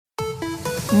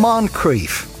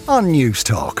Moncrief on News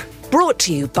Talk. Brought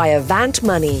to you by Avant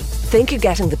Money. Think you're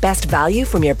getting the best value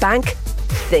from your bank?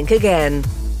 Think again.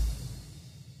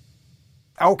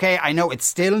 Okay, I know it's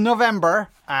still November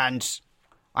and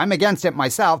I'm against it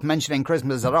myself, mentioning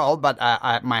Christmas at all, but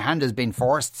my hand has been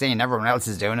forced, seeing everyone else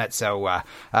is doing it, so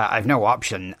I've no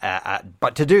option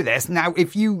but to do this. Now,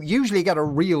 if you usually get a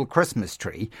real Christmas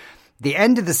tree, the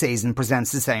end of the season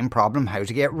presents the same problem, how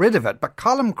to get rid of it. But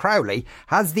Colm Crowley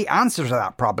has the answer to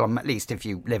that problem, at least if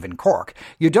you live in Cork.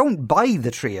 You don't buy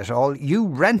the tree at all, you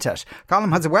rent it.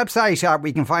 Colm has a website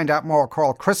we can find out more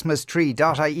called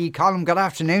christmastree.ie. Colm, good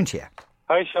afternoon to you.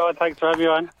 Hi Sean, thanks for having me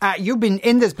on. You've been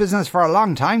in this business for a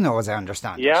long time though, as I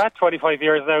understand. Yeah, 25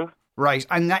 years now. Right,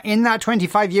 and in that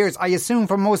 25 years, I assume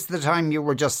for most of the time you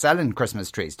were just selling Christmas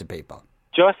trees to people.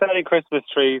 Just selling Christmas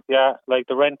trees, yeah. Like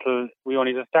the rental, we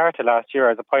only just started last year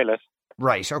as a pilot.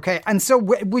 Right, okay. And so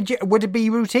would it be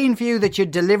routine for you that you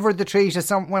deliver the tree to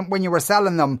someone when you were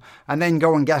selling them and then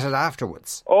go and get it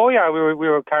afterwards? Oh yeah, we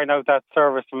were carrying out that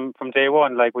service from day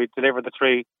one. Like we delivered the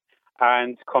tree,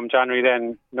 and come January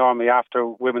then, normally after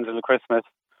Women's Little Christmas,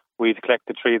 we'd collect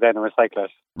the tree then and recycle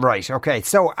it. Right, okay.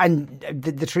 So, and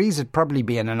the trees would probably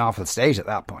be in an awful state at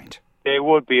that point. They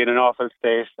would be in an awful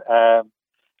state.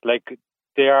 Like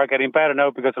they are getting better now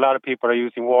because a lot of people are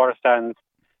using water stands,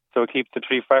 so it keeps the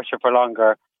tree fresher for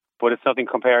longer. But it's nothing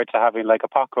compared to having like a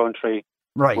pot-grown tree,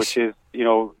 right, which is,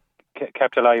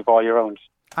 kept alive all year round.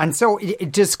 And so,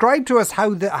 describe to us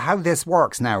how this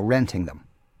works now, renting them.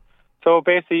 So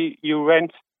basically, you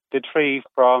rent the tree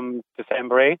from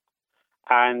December 8th,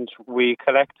 and we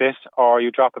collect it, or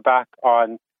you drop it back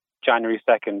on January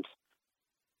 2nd.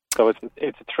 So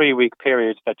it's a 3-week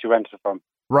period that you rent it from.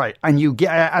 Right, and you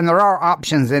get, and there are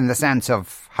options in the sense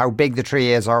of how big the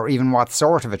tree is, or even what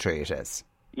sort of a tree it is.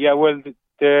 Yeah, well,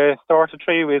 the sort of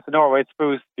tree is the Norway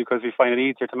spruce because we find it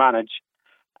easier to manage,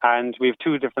 and we have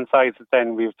 2 different sizes.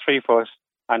 Then we have 3 foot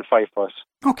and 5 foot.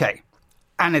 Okay,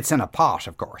 and it's in a pot,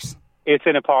 of course. It's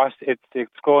in a pot.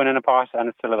 It's growing in a pot, and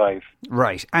it's still alive.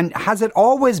 Right, and has it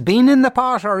always been in the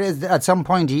pot, or is at some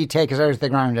point do you take it out of the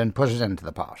ground and put it into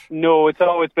the pot? No, it's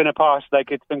always been a pot.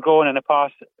 Like it's been growing in a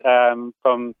pot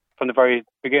from the very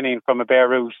beginning, from a bare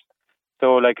root.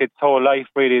 So like its whole life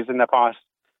really is in the pot.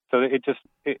 So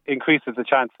it increases the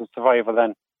chance of survival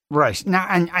then. Right. Now,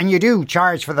 and you do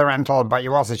charge for the rental, but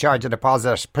you also charge a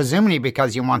deposit, presumably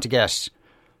because you want to get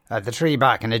the tree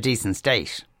back in a decent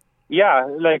state. Yeah,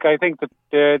 like I think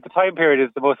the time period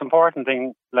is the most important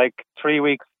thing, like 3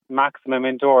 weeks maximum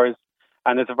indoors,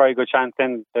 and there's a very good chance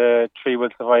then the tree will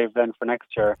survive then for next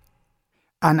year.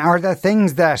 And are there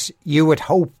things that you would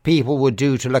hope people would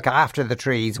do to look after the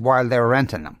trees while they're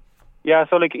renting them? Yeah,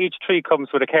 so like each tree comes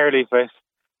with a care leaflet,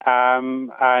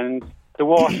 and the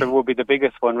water will be the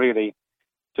biggest one really.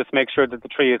 Just make sure that the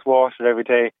tree is watered every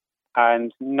day,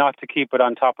 and not to keep it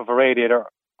on top of a radiator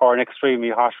or an extremely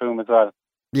hot room as well.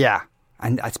 Yeah,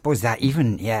 and I suppose that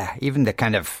even the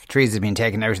kind of trees that have been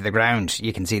taken out of the ground,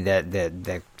 you can see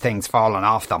the things falling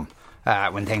off them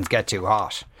when things get too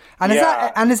hot. And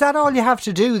is that all you have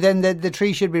to do? Then the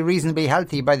tree should be reasonably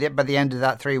healthy by the end of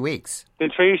that 3 weeks. The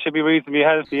tree should be reasonably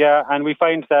healthy, yeah. And we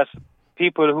find that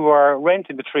people who are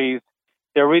renting the trees,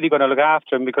 they're really going to look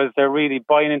after them because they're really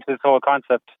buying into this whole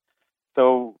concept.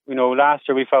 So last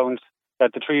year we found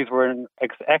that the trees were in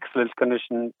excellent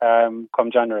condition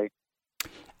come January.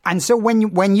 And so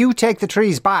when you take the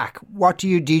trees back, what do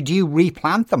you do? Do you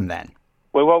replant them then?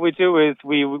 Well, what we do is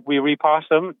we repot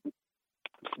them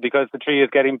because the tree is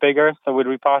getting bigger, so we'd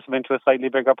repot them into a slightly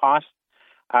bigger pot.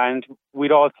 And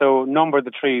we'd also number the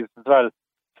trees as well.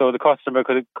 So the customer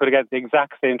could get the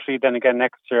exact same tree then again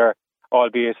next year,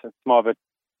 albeit a small bit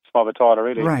taller,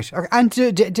 really. Right. Okay. And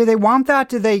do they want that?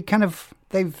 Do they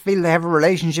they feel they have a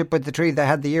relationship with the tree they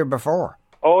had the year before?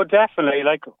 Oh, definitely.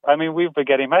 Like, I mean, we've been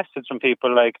getting messages from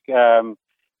people like, in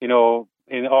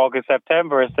August,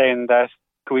 September saying that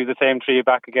could we have the same tree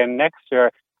back again next year?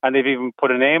 And they've even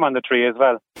put a name on the tree as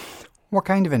well. What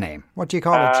kind of a name? What do you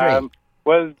call a tree?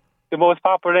 Well, the most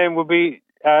popular name would be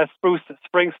Spruce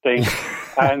Springsteen.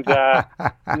 And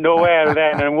Noel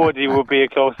then and Woody would be a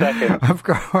close second. Of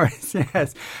course,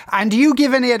 yes. And do you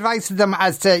give any advice to them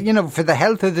as to, for the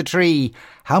health of the tree,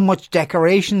 how much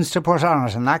decorations to put on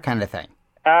it and that kind of thing?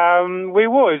 We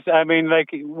would. I mean, like,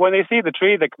 when they see the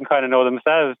tree, they can kind of know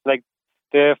themselves. Like,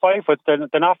 the 5 foot,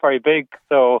 they're not very big,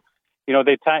 so,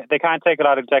 they can't take a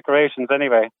lot of decorations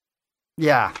anyway.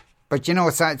 Yeah. But,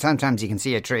 sometimes you can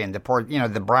see a tree and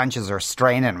the branches are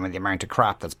straining with the amount of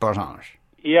crap that's put on it.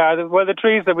 Yeah, well, the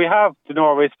trees that we have, the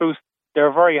Norway spruce, they're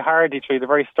a very hardy tree. They're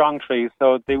very strong trees,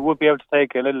 so they would be able to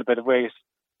take a little bit of weight.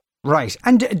 Right.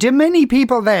 And do many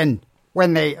people then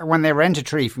when they rent a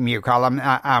tree from you,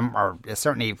 Colm, or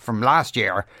certainly from last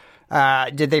year,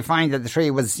 did they find that the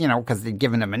tree was, because they'd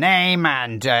given them a name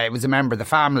and it was a member of the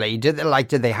family, did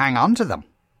they hang on to them?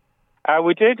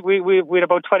 We did. We had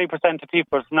about 20% of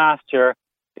people from last year.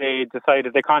 They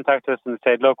contacted us and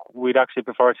said, look, we'd actually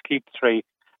prefer to keep the tree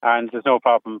and there's no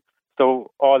problem.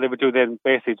 So all they would do then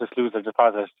basically just lose their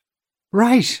deposit.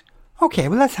 Right. Okay,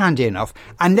 well that's handy enough.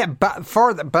 And but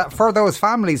for those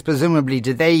families, presumably,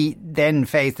 did they then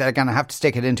face they're going to have to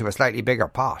stick it into a slightly bigger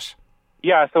pot?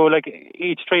 Yeah, so like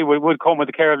each tree would come with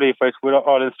a care leaflet with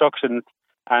all instructions,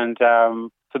 and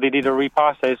so they'd either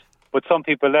repot it, but some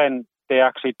people then, they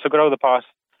actually took it out of the pot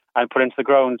and put it into the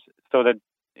ground so that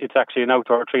it's actually an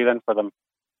outdoor tree then for them.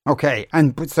 Okay,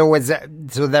 and so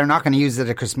they're not going to use it as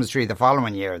a Christmas tree the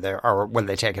following year, or will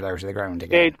they take it out of the ground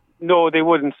again? No, they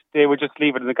wouldn't. They would just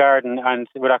leave it in the garden, and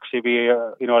it would actually be,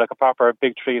 like a proper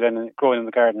big tree then growing in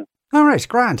the garden. All right,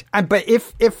 grand. But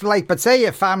but say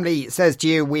a family says to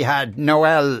you, we had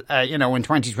Noel, in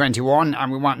 2021,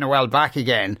 and we want Noel back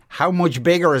again. How much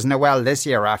bigger is Noel this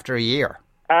year after a year?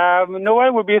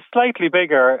 Noel would be slightly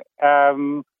bigger,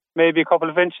 maybe a couple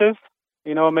of inches.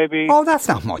 Maybe. Oh, that's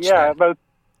not much. Yeah, then. About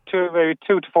 2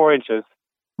 to 4 inches.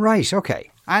 Right. Okay.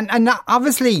 And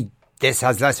obviously, this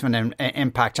has less of an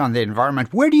impact on the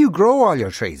environment. Where do you grow all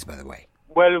your trees, by the way?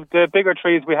 Well, the bigger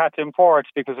trees we had to import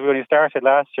because we only started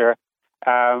last year.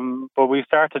 But we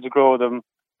started to grow them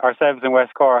ourselves in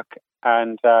West Cork.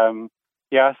 And, so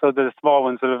the small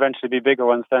ones will eventually be bigger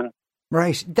ones then.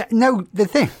 Right. Now, the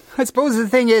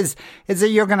thing is that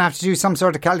you're going to have to do some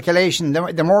sort of calculation.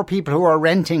 The more people who are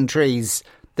renting trees,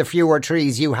 the fewer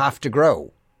trees you have to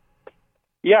grow.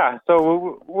 Yeah,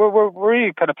 so we're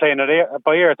really kind of playing it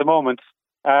by ear at the moment.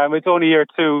 It's only year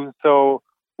 2, so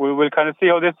we'll kind of see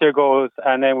how this year goes,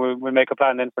 and then we'll make a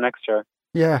plan then for next year.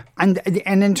 Yeah, and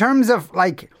in terms of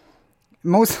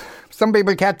some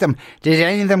people kept them. Did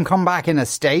any of them come back in a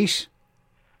state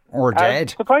or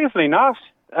dead? Surprisingly not.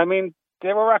 I mean,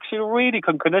 they were actually really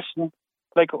good condition.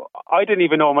 Like, I didn't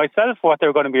even know myself what they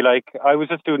were going to be like. I was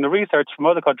just doing the research from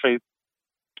other countries.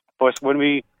 But when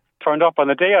we turned up on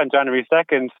the day on January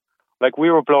 2nd, we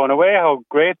were blown away how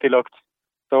great they looked.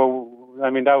 So, I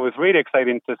mean, that was really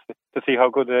exciting to see how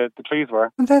good the trees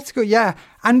were. That's good, yeah.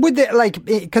 And would they,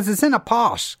 because it's in a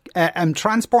pot,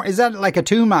 transport, is that like a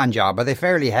 2-man job? Are they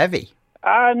fairly heavy?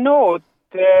 No,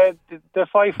 the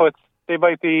 5 foot, they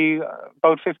might be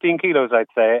about 15 kilos, I'd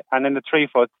say. And then the 3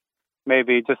 foot,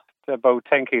 maybe just about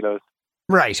 10 kilos.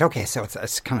 Right, okay, so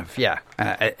it's kind of,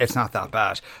 it's not that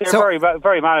bad. They're very,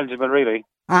 very manageable, really.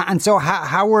 And so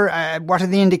what are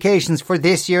the indications for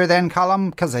this year then,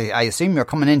 Colm? Because I assume you're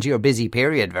coming into your busy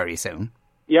period very soon.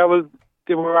 Yeah, well,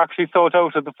 they were actually sold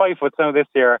out of the 5 foot now this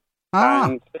year.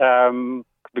 And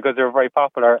because they were very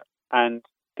popular. And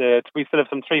we still have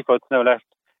some 3 foots now left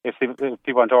if people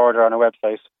want to order on our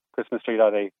website,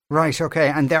 christmastree.ie. Right, okay,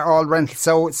 and they're all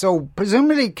rental. So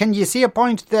presumably, can you see a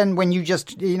point then when you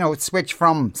just, switch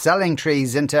from selling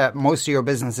trees into most of your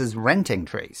businesses renting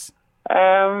trees?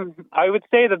 I would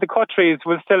say that the cut trees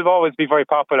will still always be very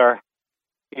popular,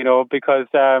 because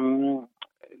to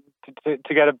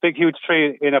get a big, huge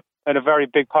tree in a very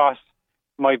big pot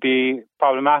might be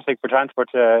problematic for transport,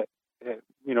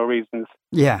 reasons.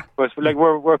 Yeah. But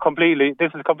we're completely,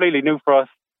 this is completely new for us,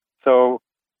 so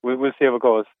we'll see how it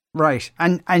goes. Right,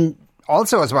 and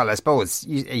also as well, I suppose,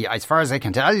 as far as I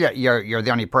can tell, you're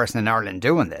the only person in Ireland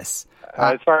doing this.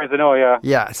 As far as I know, yeah.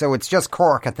 Yeah, so it's just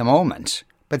Cork at the moment.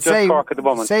 But just Cork at the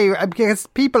moment. Because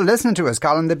people listening to us,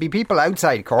 Colm, there'd be people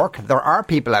outside Cork. There are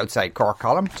people outside Cork,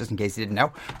 Colm, just in case you didn't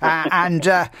know. And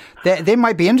they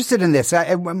might be interested in this.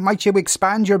 Might you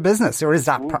expand your business, or is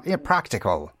that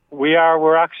practical?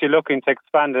 We're actually looking to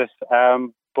expand it.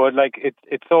 But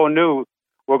it's so new,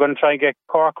 we're going to try and get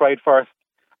Cork right first.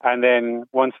 And then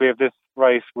once we have this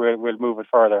right, we'll move it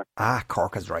further.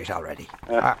 Cork is right already.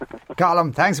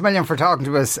 Colm, thanks a million for talking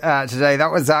to us today.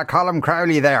 That was Colm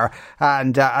Crowley there.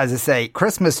 And as I say,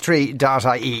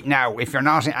 christmastree.ie. Now, if you're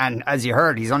not, and as you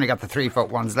heard, he's only got the 3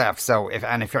 foot ones left. So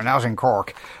if you're not in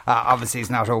Cork, obviously it's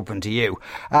not open to you.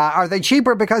 Are they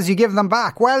cheaper because you give them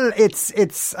back? Well,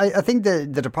 I think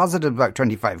the deposit is about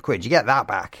 25 quid. You get that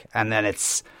back. And then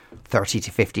it's 30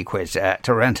 to 50 quid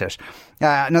to rent it.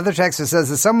 Another texter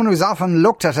says, as someone who's often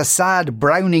looked at a sad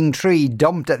browning tree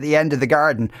dumped at the end of the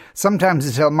garden, sometimes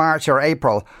until March or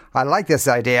April, I like this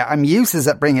idea. I'm useless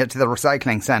at bringing it to the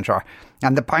recycling centre,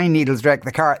 and the pine needles wreck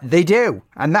the car. They do,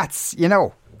 and that's,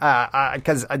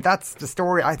 because that's the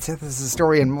story. I'd say this is a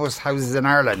story in most houses in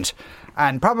Ireland,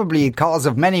 and probably a cause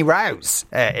of many rows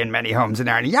in many homes in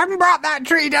Ireland. You haven't brought that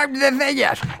tree down to the thing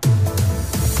yet.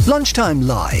 Lunchtime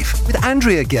Live with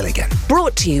Andrea Gilligan.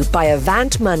 Brought to you by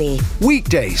Avant Money.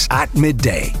 Weekdays at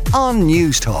midday on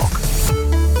News Talk.